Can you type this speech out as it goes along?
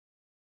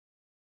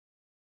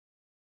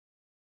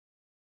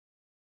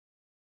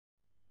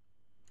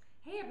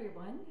Hey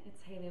everyone,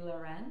 it's Haley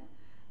Loren,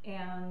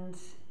 and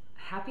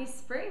happy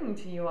spring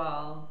to you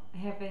all. I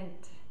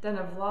haven't done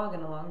a vlog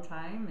in a long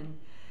time and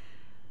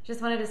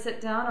just wanted to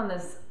sit down on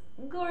this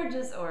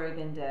gorgeous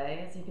Oregon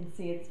day. As you can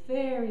see, it's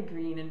very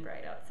green and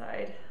bright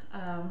outside.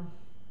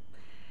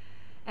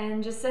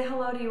 And just say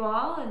hello to you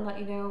all and let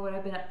you know what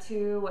I've been up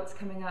to, what's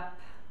coming up,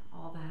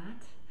 all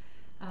that.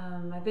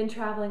 I've been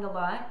traveling a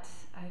lot.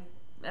 I've,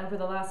 over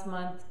the last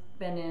month,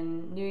 been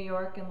in New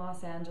York and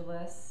Los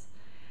Angeles.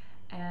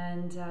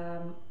 And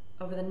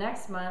over the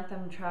next month,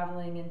 I'm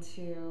traveling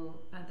into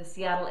the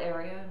Seattle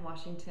area in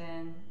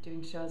Washington,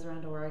 doing shows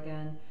around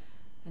Oregon.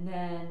 And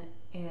then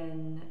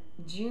in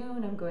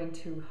June, I'm going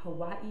to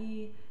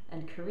Hawaii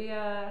and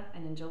Korea.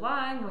 And in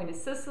July, I'm going to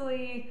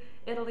Sicily,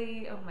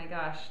 Italy. Oh my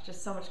gosh,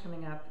 just so much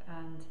coming up.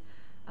 And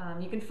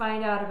you can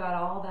find out about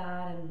all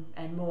that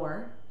and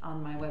more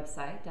on my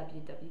website,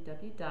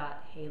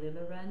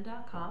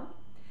 www.haleyloren.com.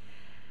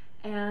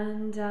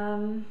 And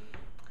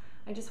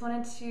I just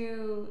wanted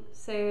to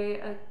say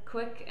a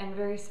quick and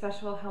very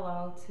special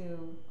hello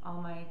to all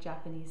my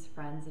Japanese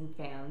friends and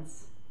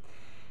fans.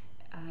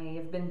 I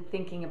have been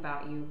thinking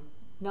about you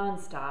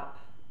nonstop.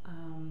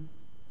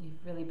 You've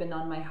really been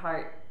on my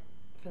heart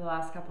for the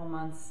last couple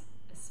months,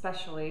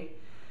 especially.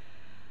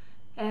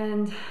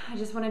 And I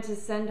just wanted to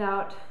send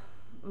out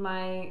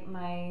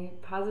my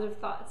positive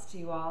thoughts to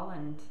you all,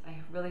 and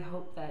I really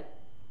hope that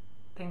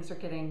things are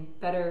getting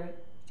better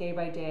day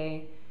by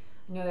day.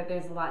 I know that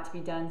there's a lot to be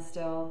done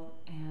still,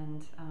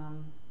 and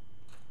I'm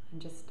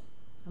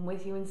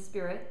with you in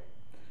spirit.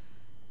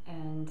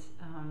 And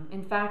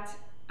in fact,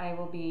 I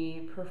will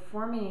be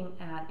performing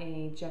at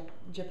a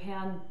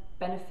Japan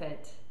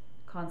benefit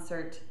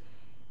concert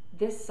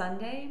this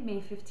Sunday,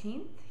 May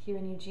 15th, here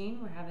in Eugene.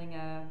 We're having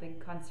a big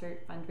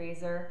concert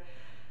fundraiser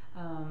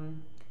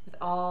with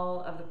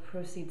all of the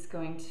proceeds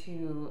going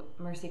to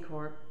Mercy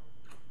Corps.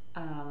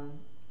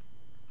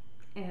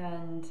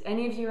 And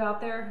any of you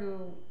out there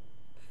who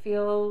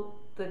feel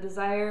the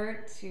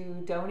desire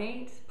to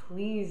donate,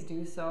 please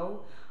do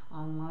so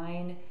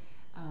online.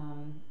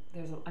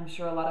 I'm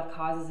sure a lot of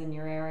causes in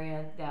your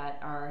area that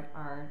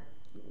are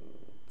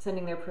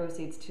sending their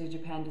proceeds to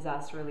Japan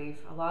Disaster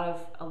Relief. A lot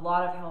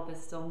of help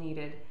is still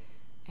needed,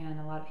 and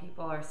a lot of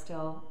people are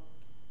still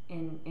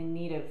in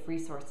need of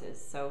resources.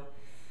 So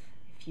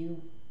if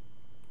you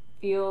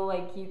feel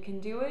like you can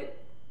do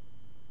it,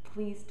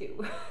 please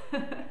do.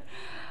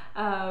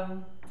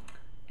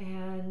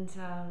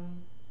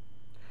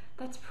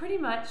 That's pretty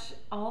much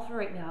all for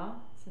right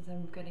now, since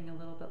I'm getting a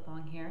little bit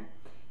long here.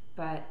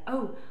 But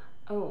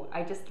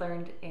I just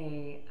learned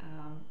a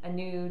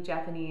new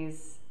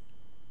Japanese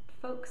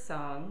folk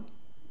song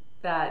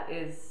that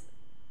is,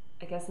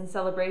 I guess, in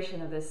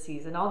celebration of this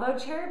season. Although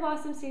cherry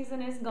blossom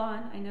season is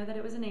gone, I know that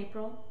it was in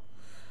April,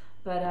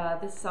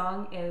 but this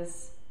song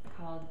is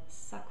called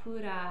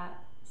Sakura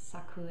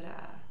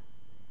Sakura.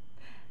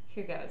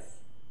 Here goes.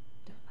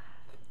 Don't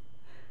laugh.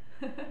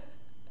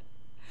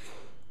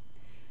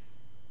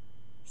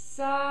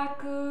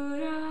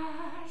 Sakura,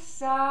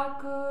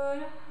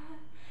 Sakura,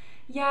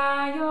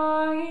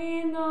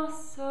 Yayoi no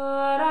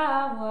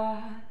sora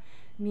wa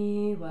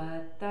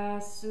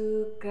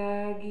miwatasu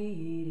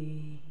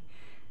kagiri,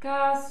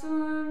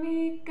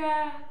 kasumi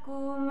ka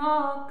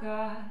kumo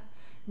ka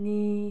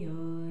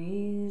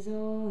niyoi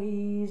zo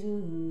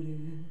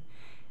izuru,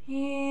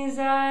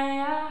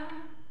 izaya,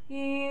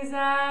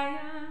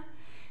 izaya,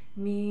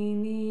 mi